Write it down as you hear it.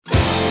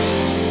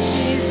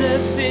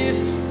Jesus is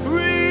real.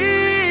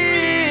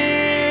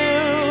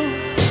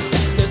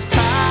 There's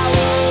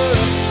power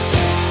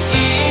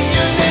in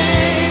your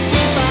name.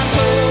 We find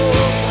hope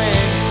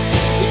when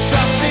we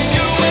trust in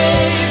your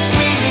ways.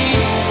 We need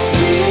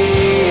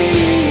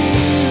real.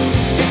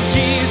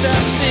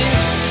 Jesus is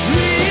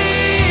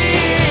real.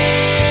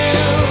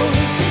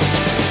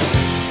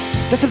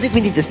 That's something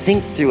we need to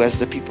think through as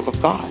the people of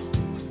God.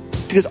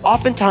 Because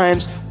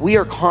oftentimes we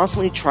are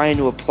constantly trying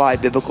to apply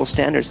biblical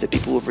standards to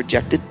people who have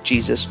rejected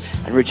Jesus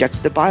and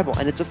rejected the Bible,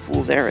 and it's a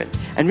fool's errand.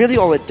 And really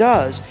all it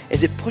does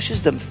is it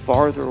pushes them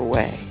farther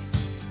away.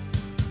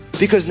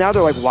 Because now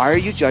they're like, why are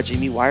you judging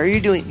me? Why are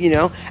you doing,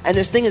 And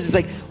this thing is, it's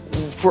like,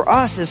 for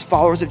us as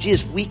followers of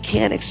Jesus, we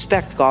can't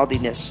expect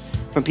godliness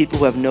from people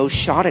who have no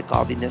shot at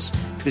godliness,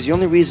 because the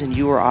only reason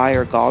you or I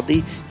are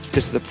godly is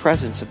because of the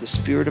presence of the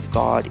Spirit of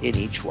God in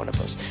each one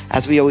of us.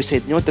 As we always say,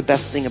 you know what the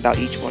best thing about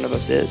each one of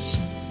us is?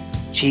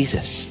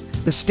 Jesus.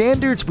 The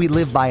standards we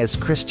live by as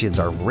Christians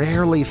are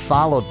rarely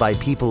followed by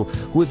people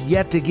who have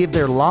yet to give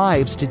their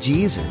lives to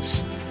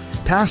Jesus.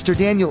 Pastor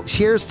Daniel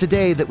shares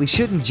today that we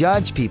shouldn't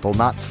judge people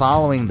not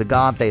following the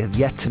God they have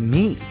yet to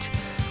meet.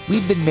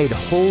 We've been made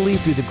holy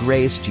through the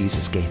grace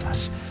Jesus gave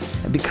us.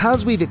 And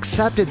because we've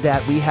accepted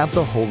that, we have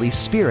the Holy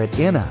Spirit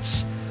in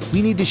us.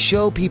 We need to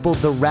show people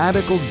the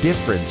radical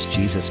difference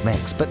Jesus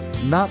makes, but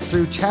not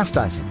through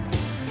chastising them.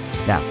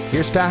 Now,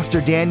 here's Pastor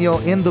Daniel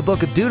in the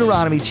book of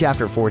Deuteronomy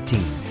chapter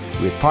 14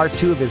 with part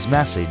 2 of his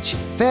message,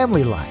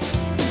 Family Life.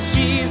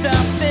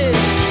 Jesus is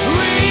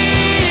real.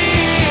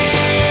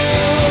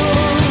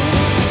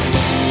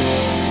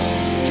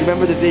 Do you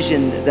remember the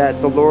vision that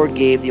the Lord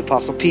gave the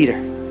Apostle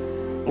Peter?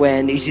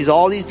 When he sees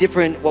all these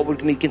different, what would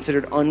be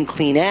considered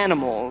unclean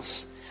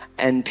animals,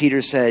 and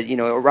Peter said,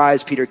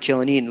 arise, Peter,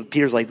 kill and eat. And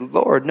Peter's like,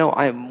 Lord, no,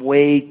 I am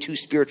way too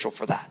spiritual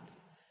for that.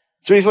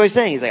 So he's always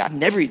saying, he's like, I've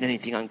never eaten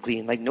anything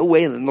unclean. Like, no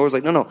way. And the Lord's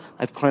like, no,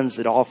 I've cleansed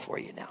it all for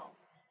you now.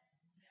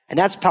 And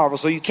that's powerful.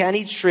 So you can't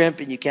eat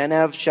shrimp and you can't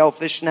have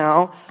shellfish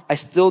now. I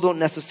still don't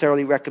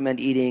necessarily recommend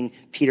eating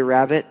Peter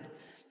Rabbit,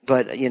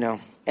 but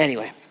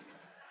anyway.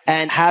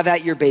 And have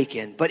at your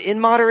bacon, but in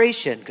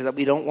moderation, because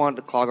we don't want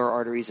to clog our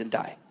arteries and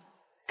die.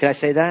 Can I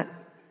say that?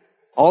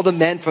 All the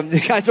men from the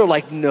guys are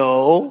like,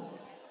 no,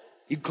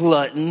 you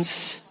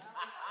gluttons.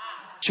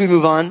 Should we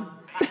move on?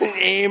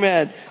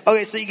 Amen.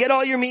 Okay, so you get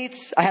all your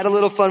meats. I had a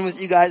little fun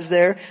with you guys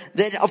there.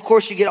 Then, of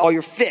course, you get all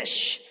your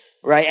fish,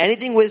 right?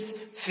 Anything with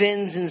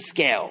fins and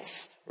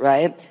scales,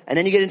 right? And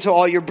then you get into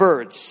all your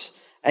birds.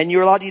 And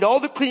you're allowed to eat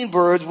all the clean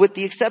birds with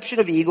the exception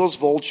of eagles,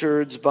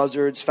 vultures,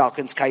 buzzards,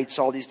 falcons, kites,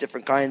 all these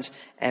different kinds,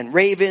 and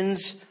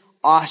ravens,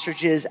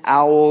 ostriches,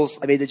 owls.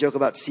 I made the joke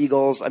about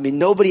seagulls. I mean,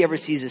 nobody ever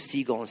sees a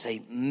seagull and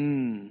say,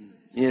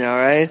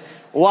 right?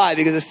 Why?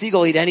 Because a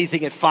seagull eat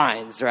anything it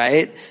finds,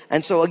 right?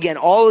 And so again,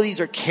 all of these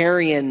are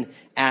carrion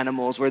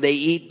animals where they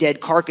eat dead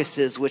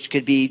carcasses, which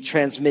could be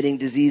transmitting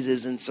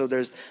diseases. And so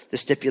there's the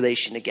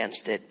stipulation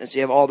against it. And so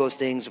you have all those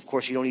things. Of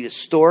course, you don't eat a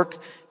stork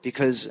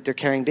because they're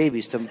carrying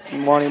babies to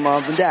wanting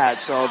moms and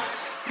dads. So,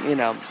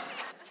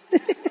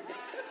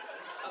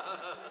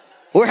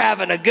 we're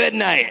having a good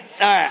night.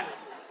 All right.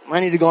 I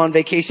need to go on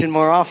vacation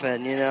more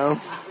often,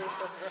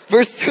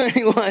 Verse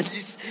 21,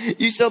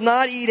 you shall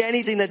not eat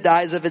anything that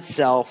dies of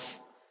itself.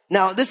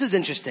 Now, this is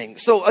interesting.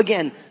 So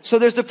again,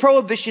 there's the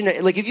prohibition,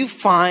 like if you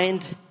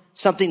find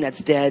something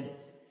that's dead,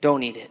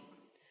 don't eat it.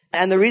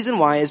 And the reason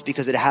why is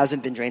because it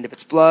hasn't been drained of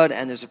its blood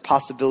and there's a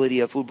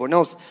possibility of foodborne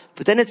illness.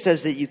 But then it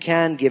says that you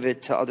can give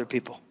it to other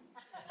people.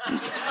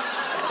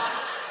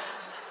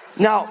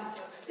 Now,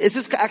 this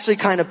is actually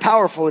kind of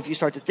powerful if you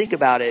start to think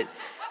about it.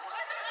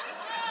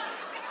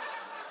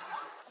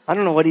 I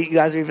don't know what you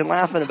guys are even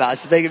laughing about.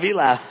 It's making me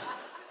laugh.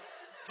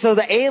 So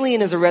the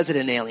alien is a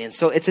resident alien.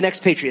 So it's an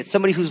expatriate,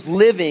 somebody who's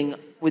living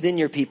within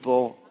your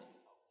people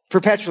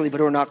perpetually, but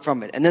who are not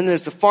from it. And then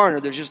there's the foreigner,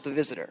 there's just the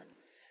visitor.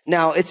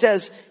 Now it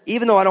says,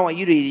 even though I don't want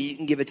you to eat it, you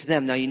can give it to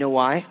them. Now you know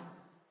why?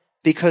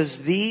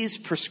 Because these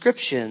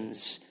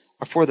prescriptions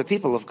are for the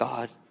people of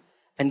God,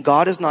 and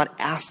God is not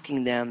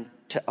asking them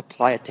to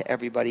apply it to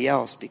everybody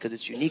else because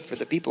it's unique for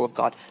the people of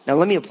God. Now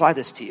let me apply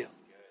this to you.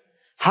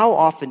 How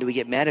often do we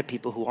get mad at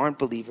people who aren't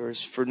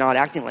believers for not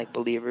acting like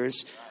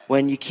believers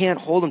when you can't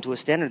hold them to a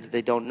standard that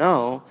they don't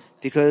know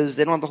because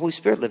they don't have the Holy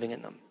Spirit living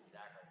in them?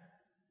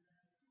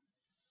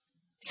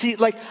 See,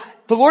 the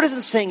Lord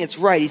isn't saying it's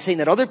right. He's saying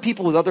that other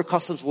people with other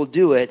customs will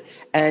do it,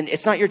 and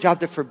it's not your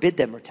job to forbid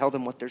them or tell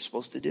them what they're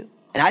supposed to do.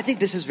 And I think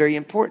this is very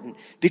important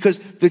because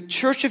the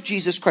Church of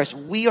Jesus Christ,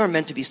 we are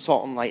meant to be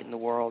salt and light in the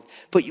world,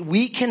 but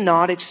we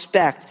cannot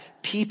expect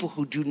people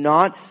who do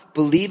not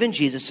believe in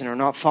Jesus and are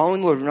not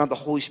following the Lord, who don't have the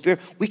Holy Spirit,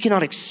 we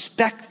cannot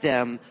expect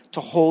them to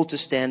hold to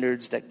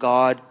standards that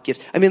God gives.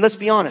 I mean, let's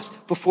be honest.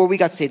 Before we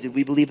got saved, did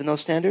we believe in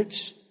those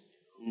standards?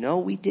 No,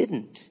 we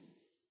didn't.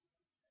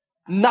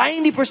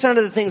 90%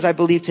 of the things I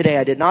believe today,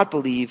 I did not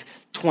believe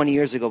 20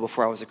 years ago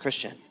before I was a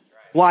Christian.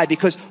 Why?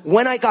 Because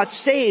when I got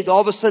saved,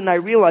 all of a sudden I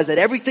realized that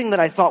everything that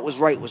I thought was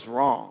right was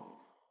wrong.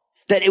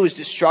 That it was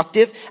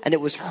destructive and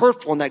it was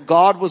hurtful and that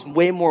God was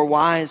way more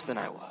wise than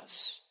I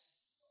was.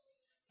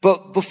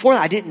 But before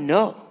that, I didn't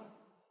know.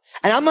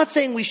 And I'm not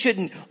saying we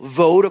shouldn't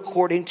vote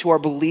according to our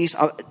beliefs.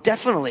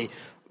 Definitely,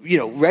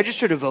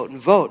 register to vote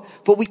and vote.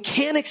 But we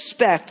can't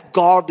expect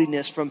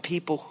godliness from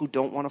people who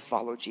don't want to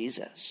follow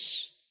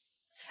Jesus.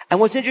 And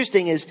what's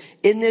interesting is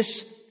in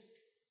this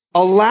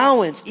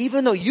allowance,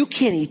 even though you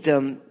can't eat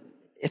them,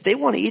 if they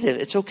want to eat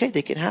it, it's okay.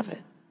 They can have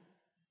it.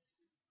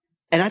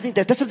 And I think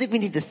that's something we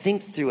need to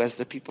think through as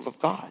the people of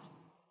God.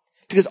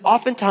 Because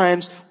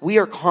oftentimes we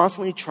are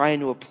constantly trying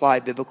to apply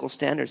biblical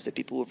standards to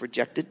people who have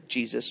rejected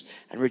Jesus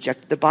and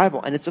rejected the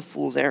Bible. And it's a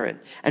fool's errand.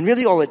 And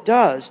really all it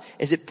does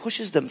is it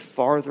pushes them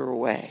farther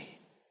away.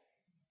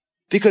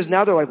 Because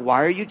now they're like,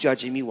 why are you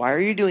judging me? Why are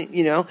you doing,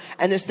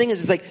 And this thing is,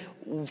 it's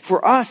like,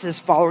 for us as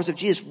followers of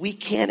Jesus, we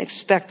can't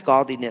expect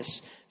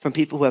godliness from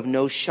people who have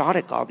no shot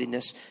at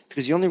godliness,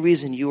 because the only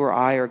reason you or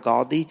I are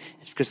godly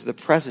is because of the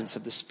presence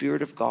of the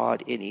Spirit of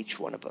God in each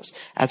one of us.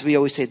 As we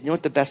always say, you know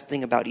what the best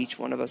thing about each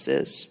one of us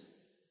is?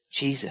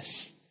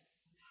 Jesus.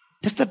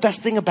 That's the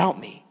best thing about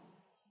me.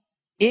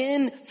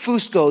 In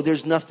Fusco,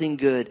 there's nothing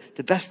good.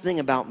 The best thing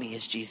about me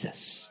is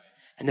Jesus.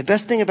 And the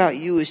best thing about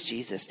you is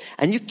Jesus.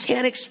 And you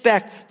can't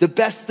expect the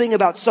best thing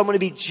about someone to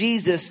be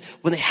Jesus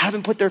when they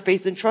haven't put their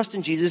faith and trust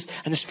in Jesus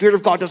and the Spirit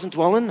of God doesn't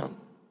dwell in them.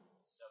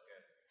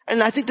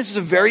 And I think this is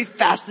a very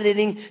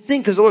fascinating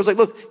thing, because the Lord's like,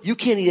 look, you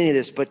can't eat any of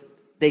this, but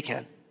they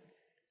can.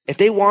 If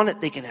they want it,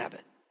 they can have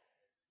it.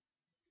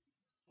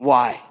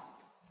 Why?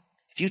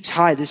 If you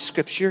tie this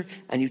scripture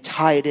and you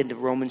tie it into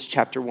Romans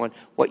chapter 1,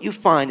 what you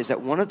find is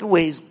that one of the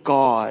ways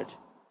God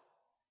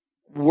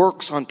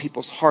works on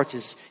people's hearts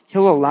is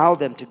he'll allow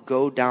them to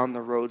go down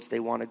the roads they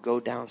want to go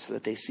down so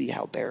that they see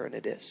how barren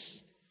it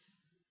is.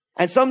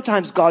 And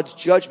sometimes God's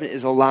judgment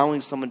is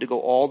allowing someone to go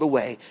all the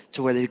way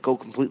to where they go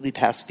completely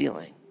past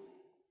feeling.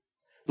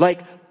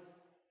 Like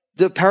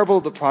the parable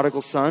of the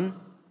prodigal son,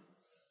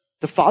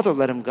 the father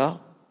let him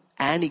go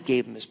and he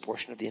gave him his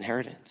portion of the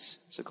inheritance.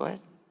 So go ahead.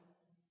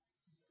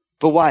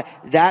 But why?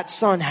 That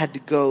son had to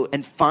go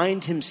and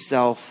find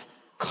himself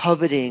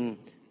coveting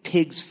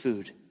pig's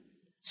food.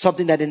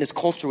 Something that in his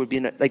culture would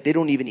be, like they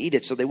don't even eat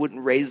it, so they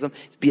wouldn't raise them.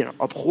 It'd be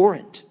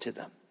abhorrent to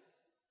them.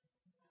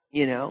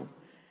 And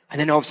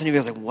then all of a sudden he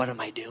was like, what am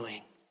I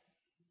doing?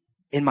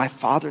 In my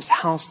father's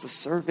house, the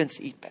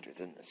servants eat better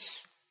than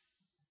this.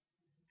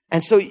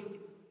 And so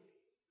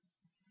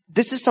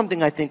this is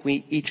something I think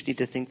we each need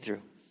to think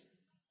through.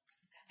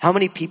 How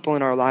many people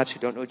in our lives who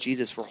don't know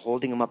Jesus, we're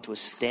holding them up to a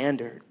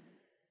standard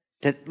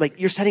that, like,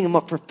 you're setting them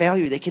up for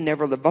failure. They can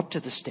never live up to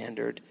the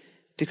standard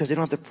because they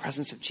don't have the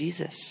presence of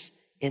Jesus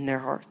in their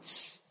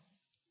hearts.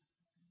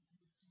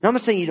 Now, I'm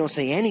not saying you don't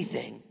say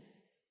anything,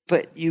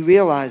 but you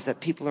realize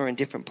that people are in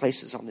different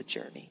places on the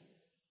journey.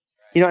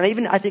 And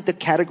I think the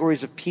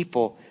categories of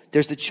people,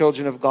 there's the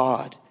children of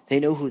God. They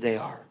know who they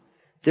are.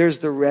 There's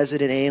the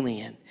resident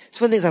alien. It's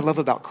one of the things I love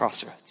about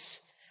Crossroads.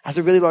 As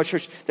a really large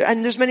church,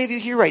 and there's many of you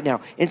here right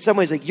now. In some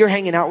ways, like, you're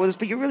hanging out with us,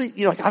 but you're really,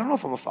 I don't know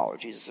if I'm a follower of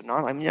Jesus or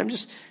not. I mean, I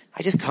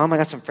just come. I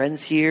got some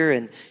friends here,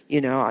 and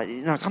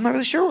I'm not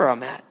really sure where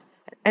I'm at.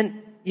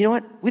 And you know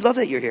what? We love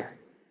that you're here.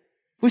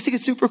 We think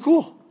it's super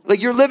cool.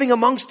 Like, you're living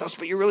amongst us,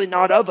 but you're really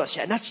not of us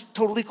yet, and that's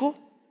totally cool.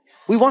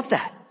 We want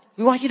that.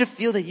 We want you to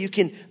feel that you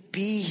can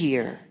be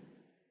here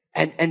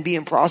and be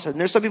in process.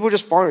 And there's some people who are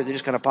just foreigners. They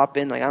just kind of pop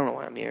in, like, I don't know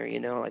why I'm here.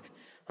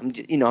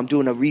 I'm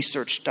doing a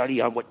research study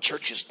on what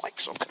church is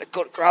like, so I'm going to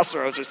go to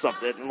Crossroads or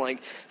something and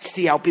like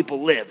see how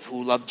people live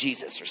who love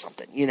Jesus or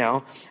something,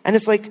 And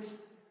it's like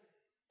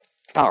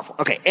powerful.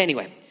 Okay,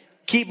 anyway,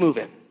 keep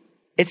moving.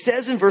 It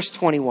says in verse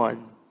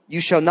 21,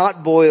 you shall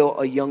not boil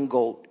a young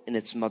goat in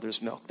its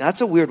mother's milk. Now,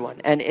 that's a weird one.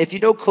 And if you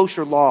know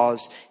kosher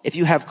laws, if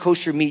you have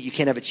kosher meat, you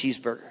can't have a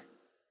cheeseburger.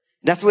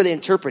 That's the way they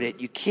interpret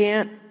it. You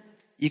can't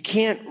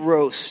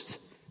roast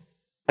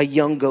a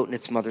young goat in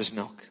its mother's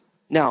milk.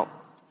 Now,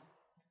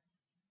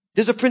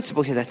 there's a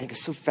principle here that I think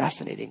is so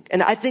fascinating.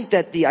 And I think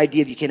that the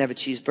idea of you can't have a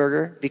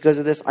cheeseburger because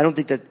of this, I don't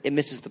think that it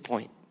misses the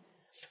point.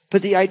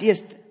 But the idea is,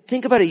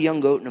 think about a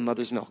young goat in a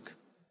mother's milk.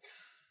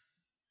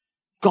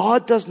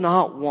 God does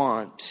not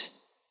want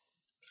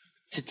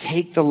to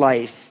take the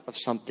life of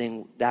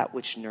something that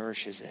which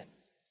nourishes it.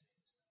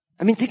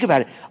 I mean, think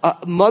about it.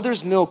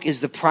 Mother's milk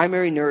is the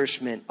primary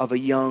nourishment of a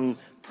young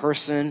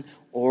person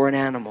or an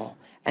animal.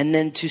 And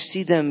then to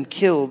see them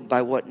killed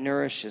by what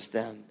nourishes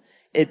them,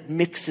 it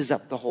mixes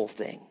up the whole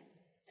thing.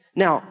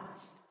 Now,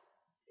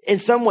 in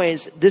some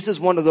ways, this is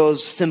one of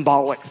those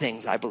symbolic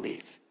things, I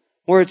believe,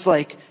 where it's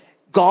like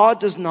God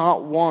does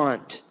not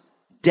want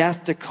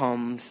death to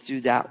come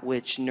through that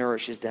which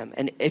nourishes them.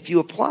 And if you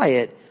apply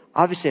it,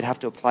 obviously I'd have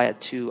to apply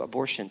it to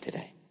abortion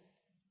today.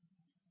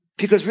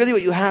 Because really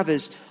what you have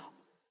is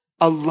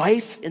a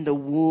life in the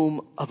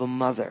womb of a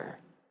mother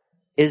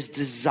is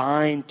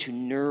designed to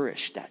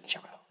nourish that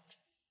child.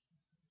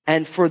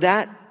 And for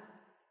that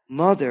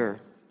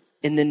mother,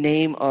 in the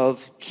name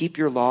of keep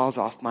your laws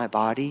off my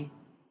body,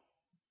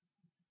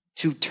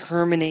 to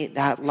terminate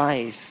that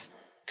life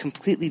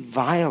completely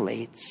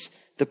violates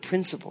the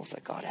principles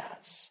that God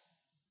has.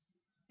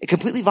 It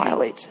completely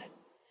violates it.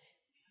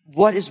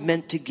 What is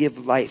meant to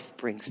give life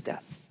brings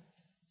death.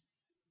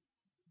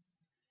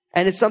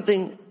 And it's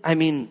something,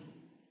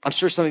 I'm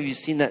sure some of you have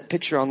seen that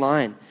picture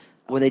online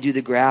when they do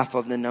the graph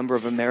of the number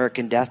of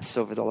American deaths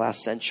over the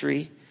last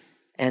century.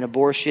 And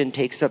abortion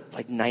takes up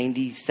like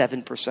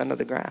 97% of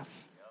the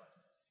graph.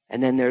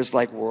 And then there's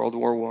like World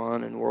War I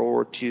and World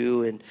War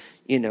II and,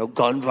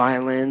 gun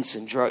violence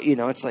and drug,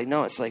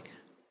 it's like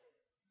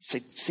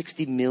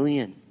 60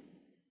 million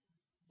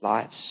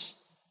lives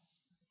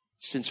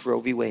since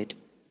Roe v. Wade.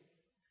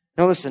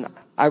 Now listen,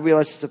 I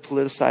realize it's a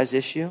politicized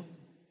issue,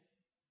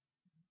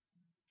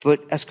 but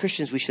as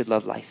Christians, we should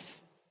love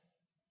life.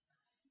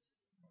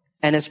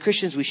 And as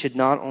Christians, we should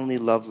not only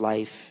love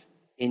life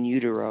in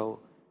utero,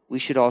 we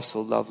should also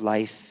love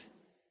life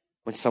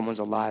when someone's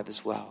alive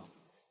as well.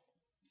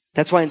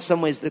 That's why in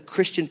some ways the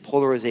Christian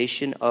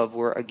polarization of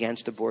we're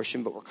against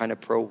abortion, but we're kind of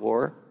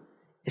pro-war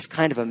is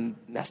kind of a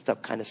messed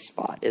up kind of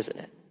spot, isn't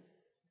it?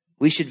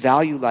 We should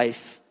value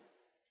life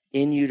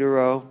in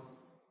utero,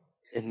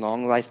 in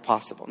long life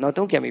possible. Now,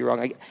 don't get me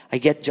wrong. I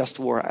get just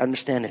war. I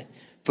understand it.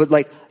 But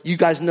you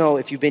guys know,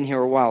 if you've been here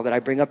a while, that I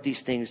bring up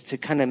these things to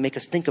kind of make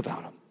us think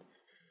about them.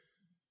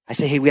 I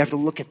say, hey, we have to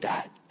look at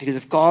that. Because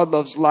if God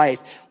loves life,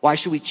 why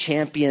should we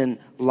champion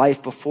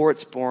life before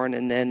it's born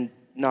and then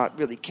not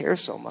really care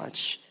so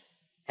much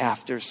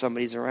after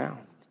somebody's around?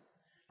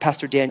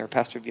 Pastor Daniel,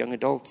 pastor of young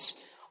adults,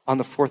 on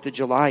the 4th of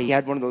July, he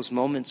had one of those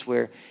moments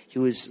where he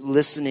was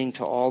listening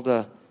to all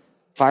the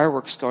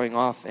fireworks going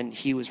off, and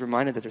he was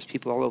reminded that there's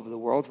people all over the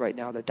world right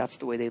now that's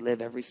the way they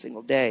live every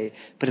single day.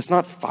 But it's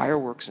not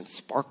fireworks and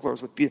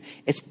sparklers with beauty.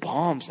 It's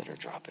bombs that are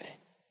dropping.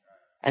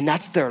 And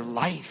that's their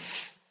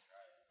life.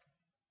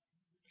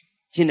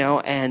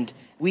 And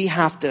we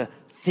have to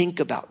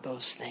think about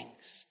those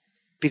things.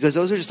 Because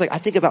those are just I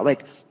think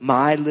about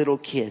my little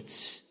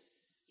kids,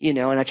 and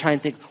I try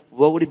and think,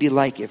 what would it be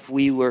like if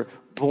we were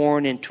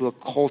born into a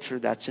culture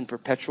that's in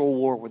perpetual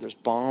war where there's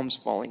bombs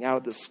falling out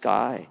of the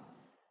sky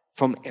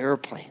from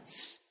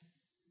airplanes?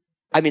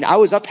 I mean, I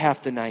was up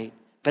half the night,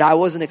 but I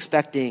wasn't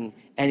expecting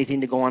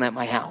anything to go on at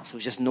my house. It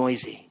was just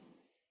noisy.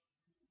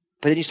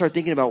 But then you start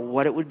thinking about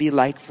what it would be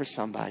like for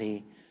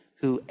somebody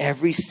who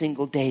every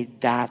single day,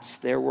 that's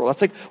their world.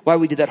 That's why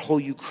we did that whole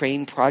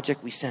Ukraine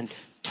project. We send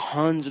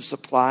tons of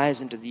supplies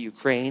into the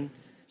Ukraine.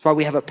 That's why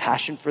we have a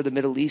passion for the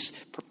Middle East,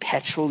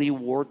 perpetually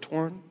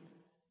war-torn.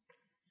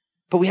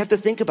 But we have to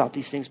think about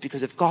these things,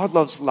 because if God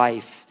loves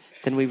life,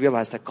 then we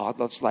realize that God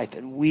loves life.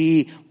 And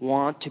we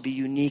want to be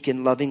unique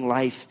in loving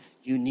life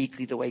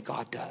uniquely the way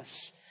God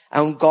does.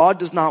 And God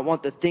does not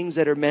want the things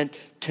that are meant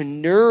to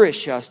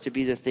nourish us to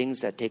be the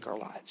things that take our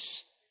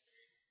lives.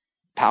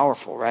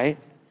 Powerful, right?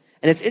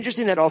 And it's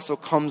interesting that also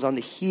comes on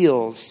the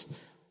heels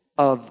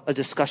of a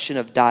discussion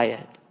of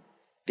diet.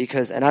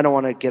 And I don't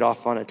want to get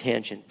off on a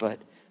tangent, but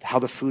how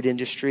the food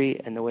industry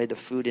and the way the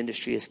food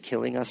industry is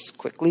killing us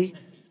quickly.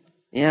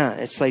 Yeah,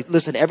 it's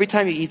listen, every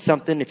time you eat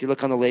something, if you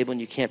look on the label and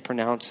you can't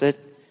pronounce it,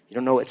 you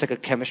don't know, it's like a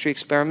chemistry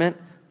experiment,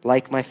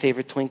 like my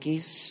favorite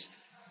Twinkies.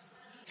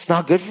 It's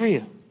not good for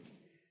you.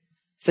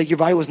 It's your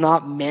body was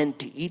not meant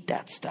to eat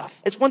that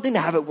stuff. It's one thing to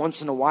have it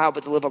once in a while,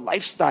 but to live a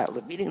lifestyle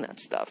of eating that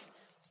stuff,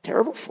 it's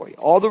terrible for you.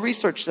 All the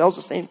research tells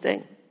the same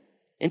thing.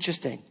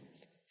 Interesting.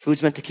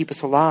 Food's meant to keep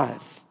us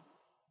alive,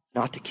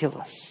 not to kill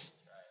us.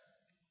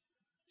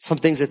 Some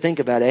things to think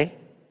about, eh?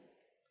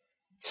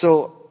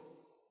 So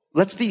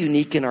let's be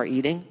unique in our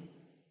eating.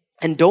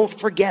 And don't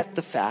forget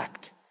the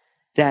fact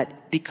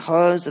that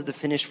because of the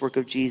finished work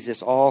of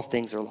Jesus, all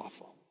things are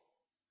lawful,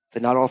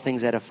 but not all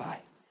things edify.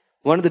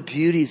 One of the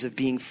beauties of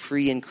being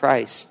free in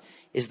Christ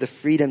is the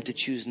freedom to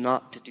choose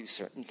not to do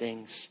certain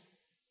things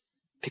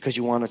because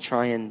you want to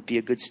try and be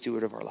a good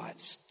steward of our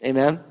lives.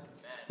 Amen?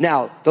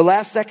 Now, the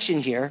last section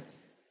here,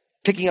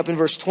 picking up in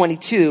verse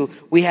 22,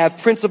 we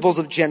have principles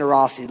of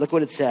generosity. Look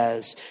what it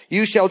says.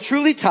 You shall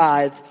truly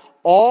tithe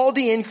all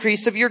the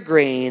increase of your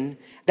grain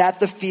that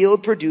the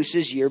field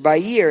produces year by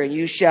year. And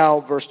you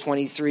shall, verse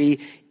 23,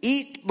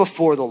 eat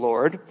before the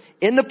Lord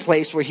in the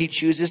place where he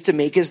chooses to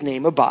make his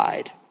name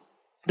abide.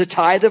 The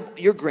tithe of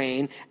your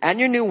grain and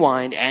your new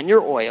wine and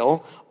your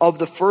oil, of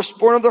the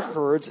firstborn of the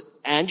herds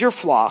and your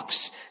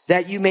flocks,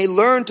 that you may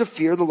learn to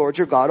fear the Lord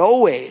your God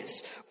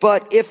always.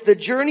 But if the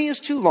journey is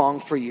too long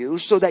for you,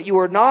 so that you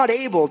are not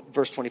able,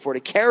 verse 24, to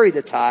carry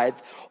the tithe,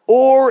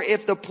 or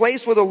if the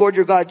place where the Lord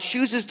your God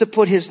chooses to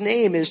put his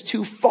name is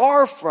too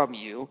far from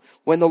you,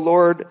 when the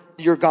Lord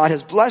your God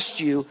has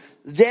blessed you,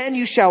 then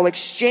you shall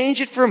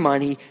exchange it for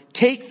money,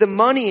 take the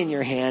money in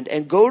your hand,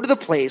 and go to the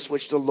place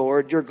which the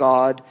Lord your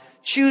God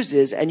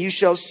chooses, and you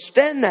shall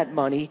spend that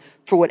money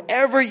for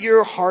whatever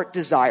your heart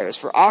desires,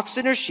 for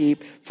oxen or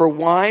sheep, for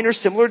wine or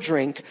similar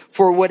drink,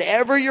 for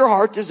whatever your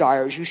heart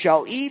desires, you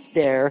shall eat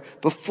there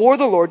before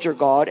the Lord your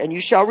God, and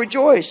you shall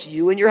rejoice,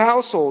 you and your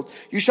household.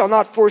 You shall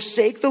not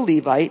forsake the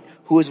Levite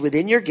who is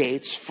within your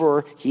gates,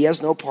 for he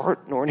has no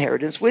part nor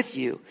inheritance with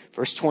you.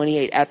 Verse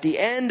 28, at the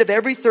end of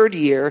every third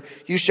year,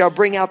 you shall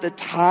bring out the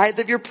tithe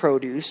of your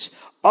produce,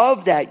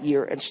 of that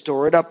year and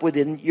store it up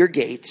within your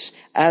gates.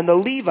 And the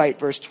Levite,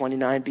 verse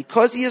 29,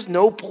 because he has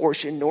no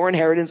portion nor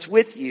inheritance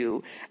with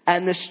you,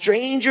 and the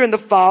stranger and the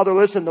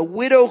fatherless and the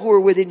widow who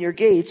are within your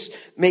gates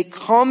may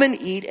come and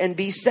eat and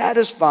be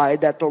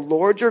satisfied, that the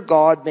Lord your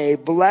God may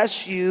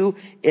bless you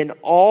in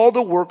all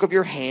the work of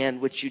your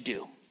hand which you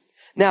do.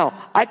 Now,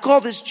 I call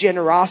this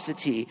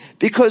generosity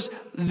because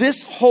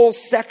this whole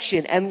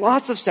section and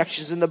lots of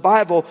sections in the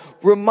Bible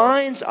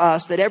reminds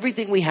us that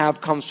everything we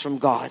have comes from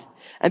God.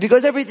 And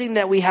because everything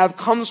that we have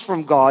comes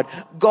from God,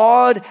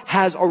 God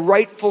has a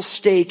rightful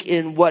stake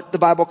in what the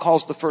Bible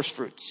calls the first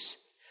fruits.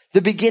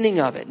 The beginning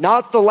of it,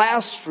 not the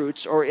last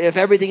fruits, or if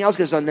everything else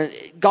goes on, then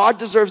God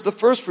deserves the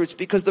first fruits,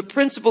 because the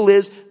principle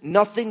is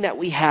nothing that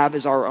we have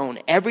is our own.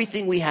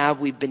 Everything we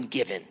have, we've been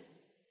given.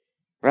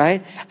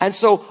 Right? And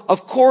so,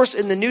 of course,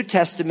 in the New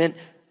Testament,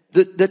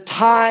 the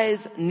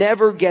tithe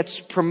never gets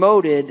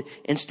promoted.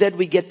 Instead,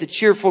 we get the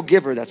cheerful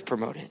giver that's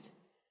promoted.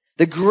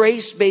 The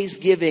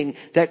grace-based giving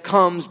that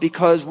comes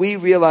because we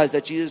realize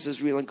that Jesus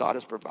is real and God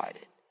has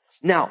provided.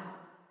 Now,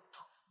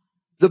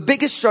 the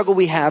biggest struggle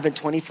we have in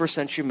 21st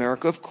century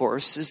America, of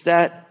course, is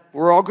that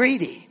we're all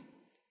greedy.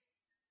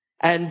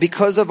 And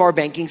because of our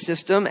banking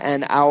system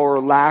and our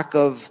lack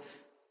of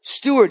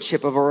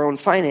stewardship of our own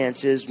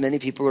finances, many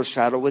people are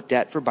saddled with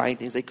debt for buying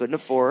things they couldn't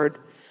afford.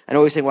 And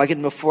always saying, well,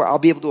 I'll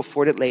be able to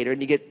afford it later.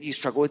 And you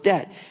struggle with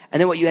debt.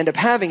 And then what you end up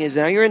having is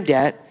now you're in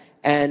debt,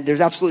 and there's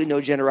absolutely no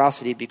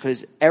generosity,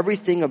 because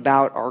everything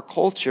about our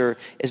culture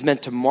is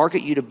meant to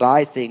market you to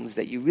buy things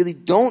that you really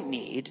don't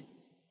need,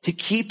 to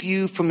keep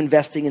you from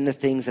investing in the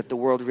things that the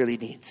world really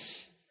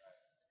needs.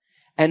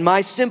 And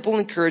my simple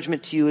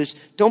encouragement to you is,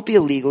 don't be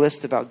a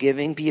legalist about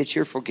giving, be a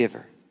cheerful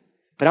giver.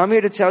 But I'm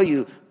here to tell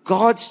you,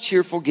 God's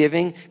cheerful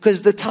giving,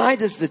 because the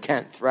tithe is the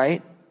 10th,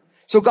 right?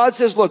 So God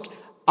says, look,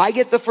 I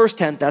get the first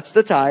 10th, that's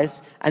the tithe,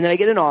 and then I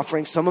get an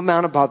offering, some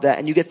amount above that,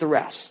 and you get the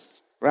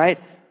rest, right?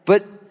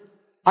 But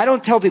I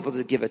don't tell people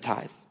to give a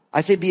tithe.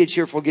 I say be a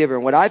cheerful giver.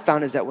 And what I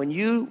found is that when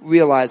you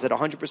realize that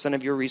 100%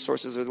 of your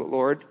resources are the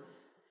Lord,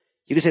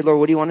 you can say, Lord,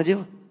 what do you want to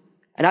do?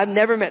 And I've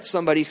never met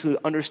somebody who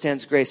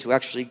understands grace who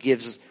actually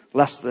gives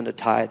less than a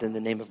tithe in the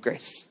name of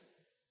grace.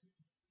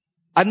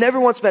 I've never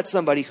once met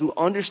somebody who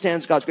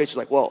understands God's grace who's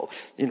like, well,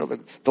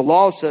 the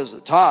law says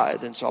the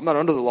tithe, and so I'm not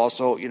under the law,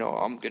 so,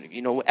 I'm going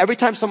to, every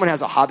time someone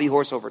has a hobby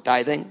horse over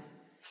tithing,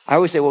 I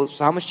always say, well,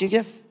 so how much do you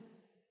give?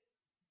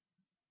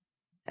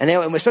 And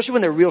especially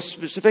when they're real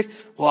specific,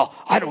 well,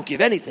 I don't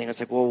give anything. It's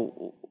like,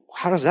 well,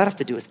 how does that have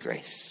to do with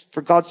grace?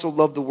 For God so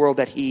loved the world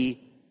that he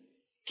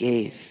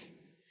gave.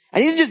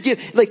 And he didn't just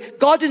give, like,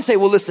 God didn't say,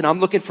 well, listen, I'm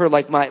looking for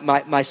like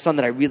my son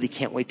that I really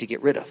can't wait to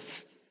get rid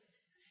of.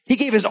 He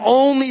gave his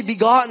only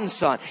begotten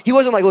son. He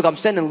wasn't like, look, I'm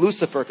sending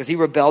Lucifer because he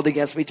rebelled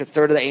against me, took a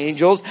third of the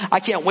angels. I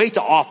can't wait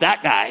to off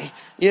that guy.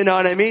 You know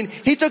what I mean?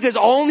 He took his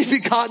only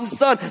begotten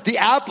son, the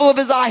apple of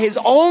his eye, his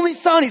only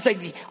son. He's like,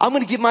 I'm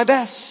going to give my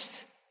best.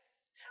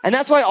 And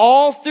that's why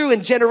all through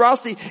in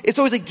generosity, it's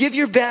always like, give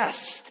your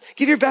best.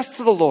 Give your best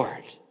to the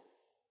Lord.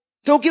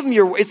 Don't give him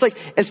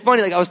it's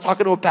funny, like I was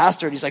talking to a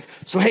pastor and he's like,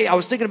 so hey, I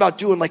was thinking about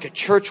doing like a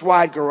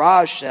church-wide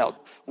garage sale.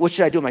 What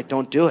should I do? I'm like,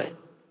 don't do it.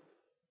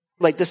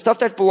 Like the stuff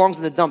that belongs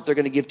in the dump, they're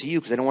going to give to you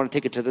because they don't want to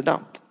take it to the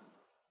dump.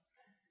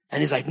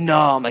 And he's like,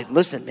 no. I'm like,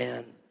 listen,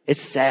 man,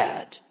 it's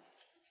sad.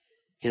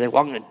 He's like,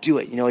 well, I'm going to do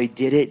it. You know, he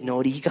did it.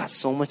 He got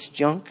so much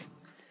junk.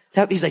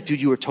 He's like,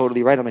 dude, you were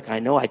totally right. I'm like, I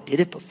know, I did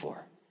it before.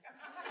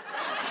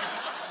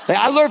 Like,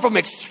 I learned from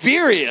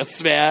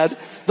experience, man.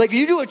 Like,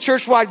 you do a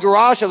church-wide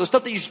garage sale, the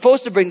stuff that you're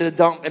supposed to bring to the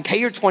dump and pay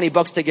your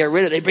 $20 to get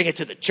rid of, they bring it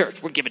to the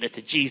church. We're giving it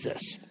to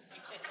Jesus.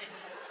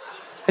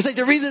 It's like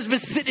the reason it's been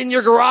sitting in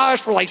your garage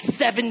for like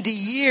 70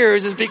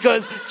 years is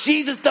because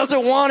Jesus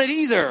doesn't want it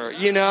either,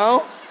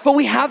 But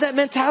we have that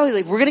mentality,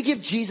 like we're going to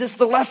give Jesus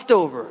the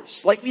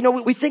leftovers. Like,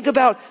 we think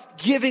about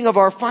giving of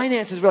our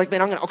finances. We're like,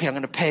 man, I'm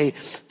going to pay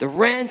the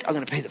rent. I'm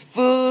going to pay the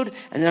food.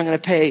 And then I'm going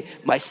to pay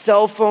my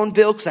cell phone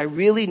bill because I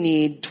really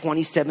need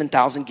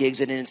 27,000 gigs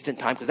at an instant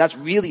time because that's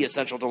really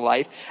essential to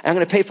life. And I'm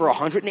going to pay for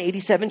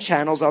 187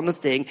 channels on the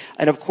thing.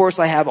 And of course,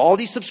 I have all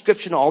these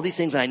subscriptions, all these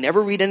things. And I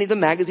never read any of the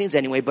magazines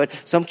anyway, but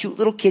some cute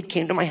little kid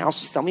came to my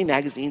house to sell me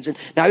magazines. And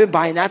now I've been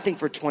buying that thing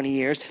for 20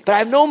 years. But I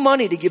have no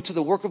money to give to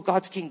the work of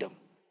God's kingdom.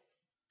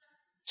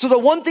 So the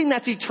one thing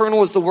that's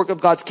eternal is the work of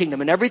God's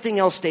kingdom, and everything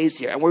else stays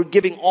here. And we're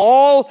giving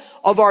all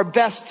of our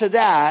best to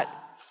that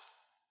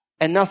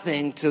and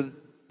nothing to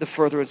the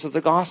furtherance of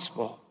the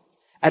gospel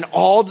and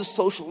all the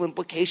social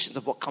implications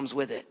of what comes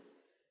with it.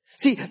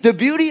 See, the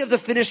beauty of the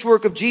finished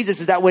work of Jesus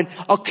is that when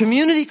a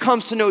community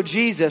comes to know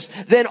Jesus,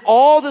 then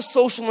all the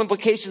social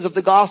implications of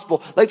the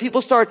gospel, like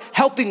people start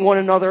helping one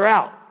another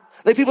out.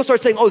 Like people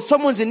start saying, oh,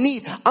 someone's in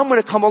need, I'm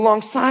going to come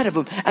alongside of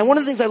them. And one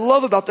of the things I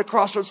love about the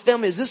Crossroads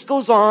family is this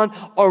goes on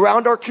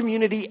around our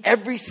community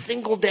every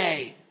single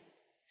day.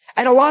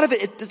 And a lot of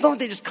it's not like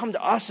they just come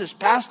to us as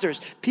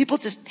pastors. People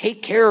just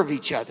take care of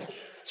each other.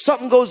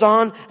 Something goes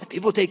on and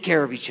people take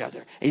care of each other.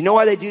 And you know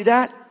why they do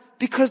that?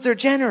 Because they're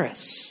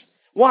generous.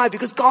 Why?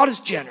 Because God is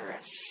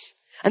generous.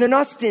 And they're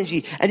not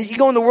stingy. And you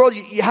go in the world,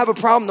 you have a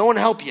problem, no one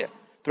will help you.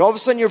 But all of a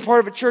sudden you're part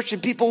of a church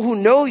and people who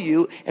know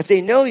you, if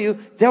they know you,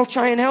 they'll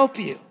try and help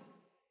you.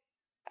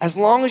 As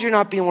long as you're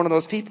not being one of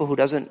those people who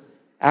doesn't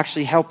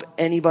actually help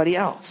anybody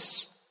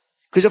else.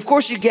 Because of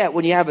course you get,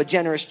 when you have a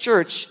generous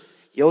church,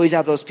 you always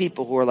have those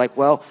people who are like,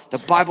 well, the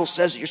Bible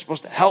says that you're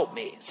supposed to help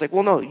me. It's like,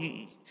 well, no,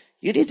 you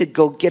need to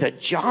go get a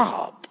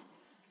job.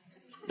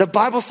 The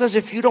Bible says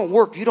if you don't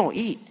work, you don't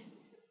eat.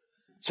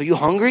 So you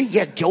hungry?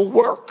 Yeah, go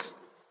work.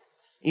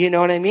 You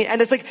know what I mean?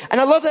 And it's like, and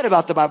I love that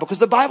about the Bible, because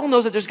the Bible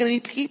knows that there's going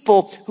to be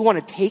people who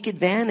want to take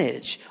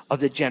advantage of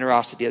the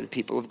generosity of the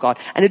people of God.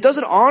 And it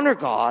doesn't honor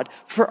God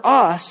for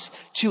us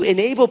to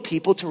enable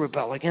people to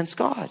rebel against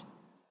God.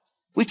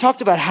 We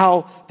talked about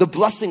how the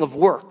blessing of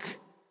work,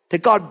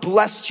 that God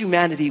blessed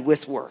humanity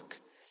with work.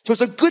 So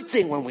it's a good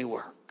thing when we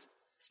work.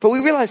 But we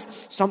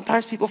realize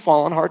sometimes people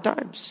fall on hard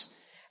times.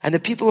 And the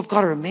people of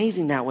God are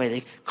amazing that way.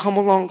 They come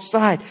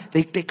alongside.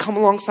 They come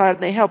alongside and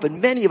they help.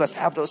 And many of us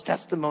have those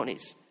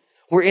testimonies.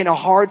 We're in a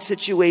hard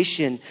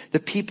situation. The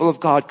people of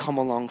God come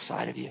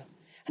alongside of you.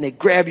 And they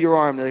grab your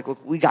arm. They're like,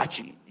 look, we got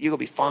you. You're going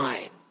to be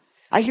fine.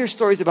 I hear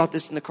stories about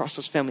this in the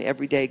Crossroads family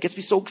every day. It gets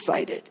me so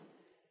excited.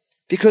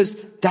 Because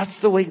that's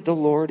the way the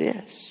Lord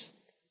is.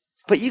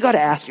 But you got to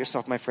ask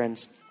yourself, my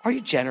friends, are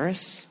you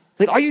generous?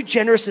 Like, are you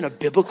generous in a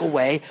biblical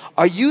way?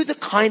 Are you the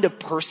kind of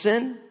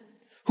person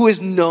who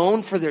is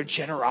known for their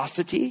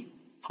generosity?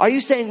 Are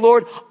you saying,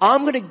 Lord,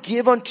 I'm going to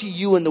give unto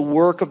you in the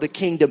work of the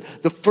kingdom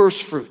the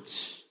first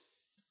fruits?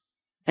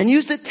 And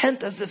use the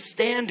tenth as the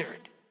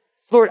standard.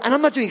 Lord, and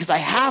I'm not doing it because I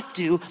have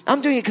to.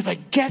 I'm doing it because I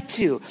get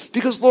to.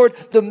 Because, Lord,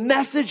 the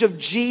message of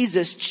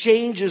Jesus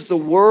changes the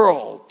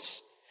world.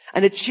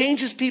 And it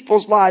changes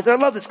people's lives. And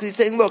I love this because he's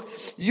saying, look,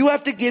 you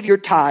have to give your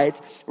tithe,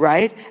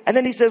 right? And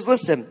then he says,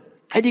 listen,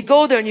 and you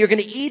go there and you're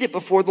going to eat it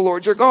before the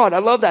Lord your God. I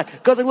love that.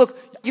 Because, like, look,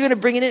 you're going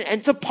to bring it in and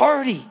it's a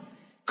party.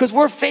 Because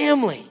we're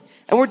family.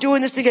 And we're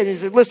doing this together. And he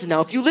said, listen,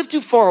 now, if you live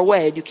too far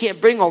away and you can't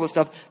bring all this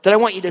stuff, then I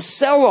want you to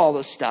sell all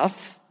this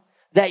stuff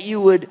that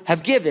you would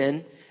have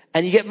given,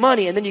 and you get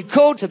money, and then you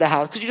go to the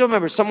house. Because you gotta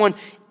remember, someone,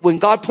 when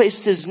God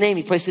placed his name,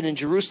 he placed it in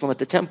Jerusalem at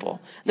the temple.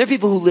 And there are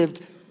people who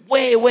lived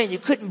way away, and you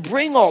couldn't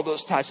bring all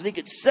those tithes. So they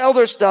could sell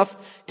their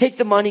stuff, take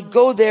the money,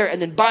 go there, and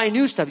then buy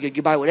new stuff.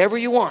 You buy whatever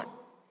you want.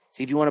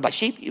 See, if you want to buy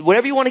sheep,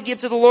 whatever you want to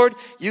give to the Lord,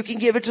 you can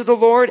give it to the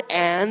Lord,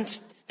 and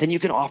then you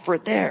can offer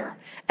it there.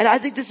 And I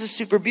think this is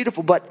super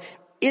beautiful. But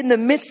in the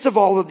midst of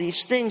all of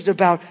these things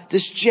about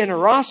this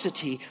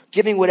generosity,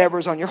 giving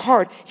whatever's on your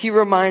heart, he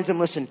reminds them,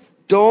 listen,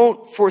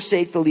 don't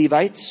forsake the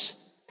Levites.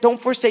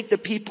 Don't forsake the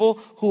people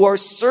who are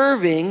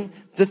serving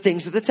the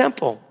things of the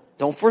temple.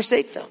 Don't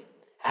forsake them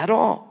at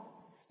all.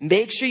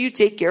 Make sure you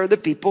take care of the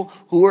people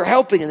who are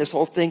helping in this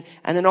whole thing.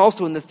 And then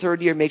also in the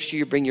third year, make sure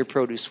you bring your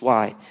produce.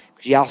 Why?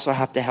 Because you also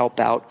have to help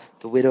out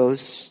the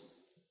widows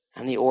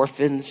and the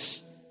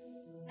orphans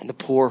and the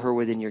poor who are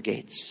within your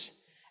gates.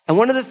 And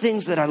one of the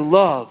things that I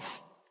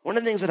love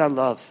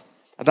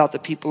about the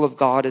people of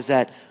God is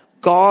that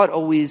God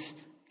always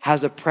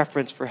has a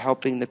preference for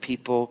helping the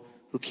people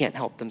who can't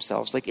help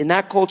themselves. Like in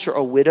that culture,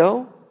 a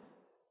widow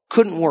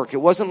couldn't work. It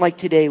wasn't like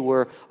today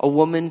where a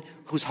woman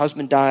whose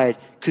husband died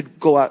could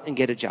go out and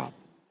get a job,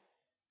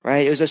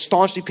 right? It was a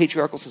staunchly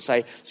patriarchal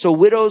society. So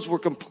widows were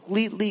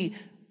completely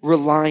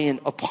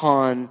reliant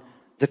upon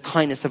the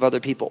kindness of other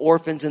people.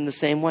 Orphans in the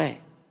same way.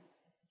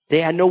 They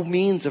had no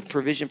means of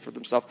provision for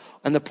themselves,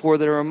 and the poor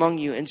that are among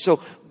you. And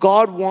so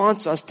God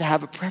wants us to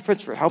have a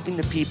preference for helping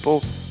the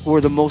people who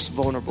are the most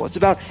vulnerable. It's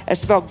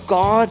about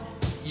God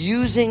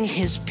using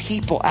his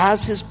people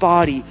as his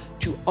body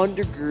to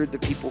undergird the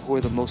people who are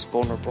the most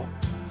vulnerable.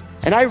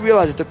 And I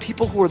realize that the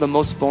people who are the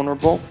most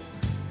vulnerable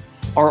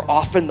are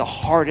often the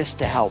hardest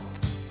to help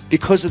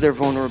because of their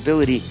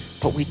vulnerability,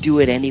 but we do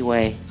it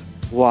anyway.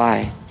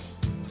 Why?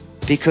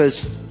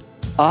 Because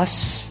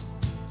us,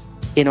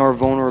 in our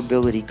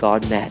vulnerability,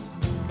 God met.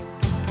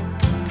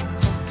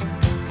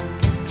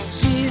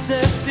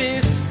 Jesus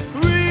is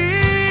real.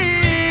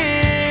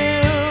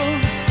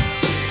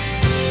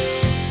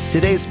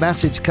 Today's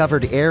message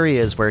covered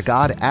areas where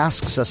God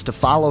asks us to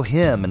follow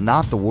him and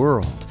not the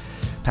world.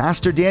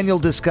 Pastor Daniel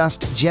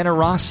discussed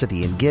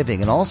generosity and giving,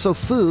 and also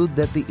food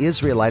that the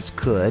Israelites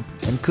could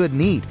and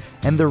couldn't eat,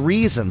 and the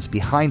reasons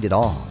behind it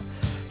all.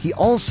 He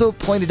also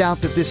pointed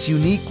out that this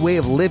unique way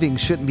of living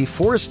shouldn't be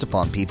forced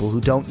upon people who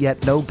don't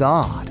yet know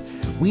God.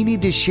 We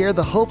need to share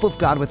the hope of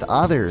God with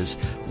others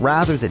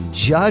rather than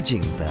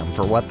judging them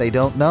for what they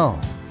don't know.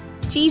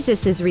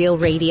 Jesus is Real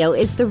Radio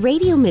is the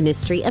radio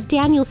ministry of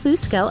Daniel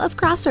Fusco of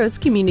Crossroads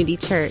Community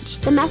Church.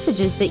 The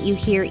messages that you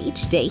hear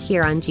each day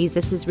here on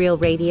Jesus is Real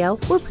Radio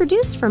were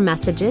produced from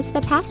messages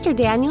that Pastor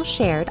Daniel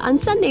shared on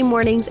Sunday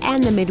mornings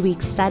and the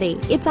midweek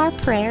study. It's our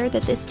prayer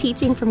that this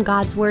teaching from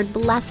God's Word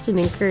blessed and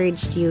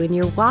encouraged you in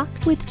your walk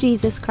with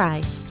Jesus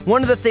Christ.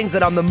 One of the things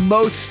that I'm the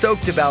most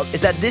stoked about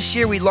is that this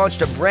year we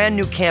launched a brand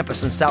new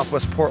campus in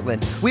Southwest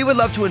Portland. We would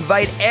love to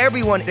invite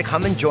everyone to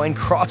come and join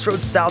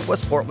Crossroads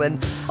Southwest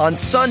Portland on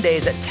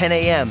Sundays at 10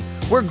 a.m.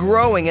 We're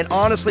growing, and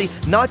honestly,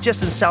 not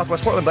just in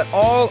Southwest Portland, but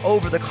all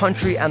over the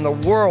country and the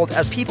world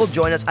as people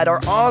join us at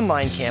our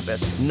online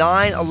campus.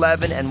 9,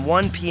 11, and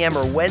 1 p.m.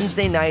 or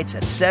Wednesday nights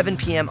at 7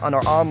 p.m. on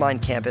our online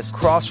campus,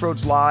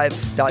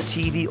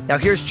 crossroadslive.tv. Now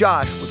here's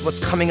Josh with what's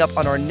coming up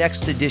on our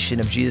next edition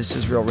of Jesus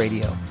is Real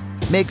Radio.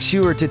 Make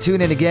sure to tune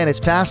in again as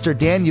Pastor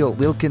Daniel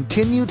will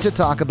continue to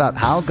talk about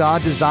how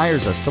God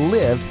desires us to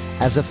live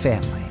as a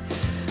family.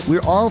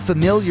 We're all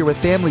familiar with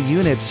family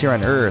units here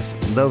on earth,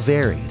 though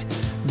varied.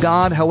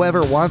 God,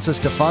 however, wants us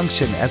to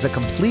function as a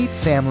complete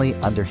family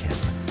under Him.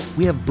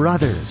 We have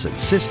brothers and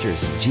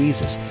sisters in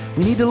Jesus.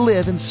 We need to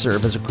live and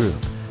serve as a group.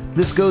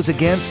 This goes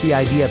against the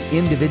idea of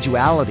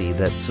individuality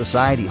that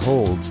society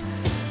holds,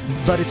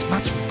 but it's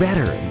much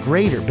better and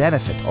greater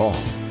benefit to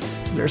all.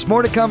 There's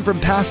more to come from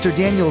Pastor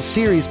Daniel's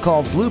series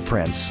called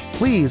Blueprints.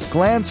 Please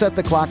glance at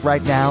the clock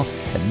right now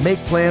and make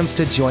plans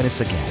to join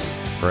us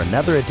again for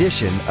another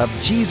edition of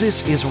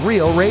Jesus is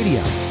Real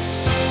Radio.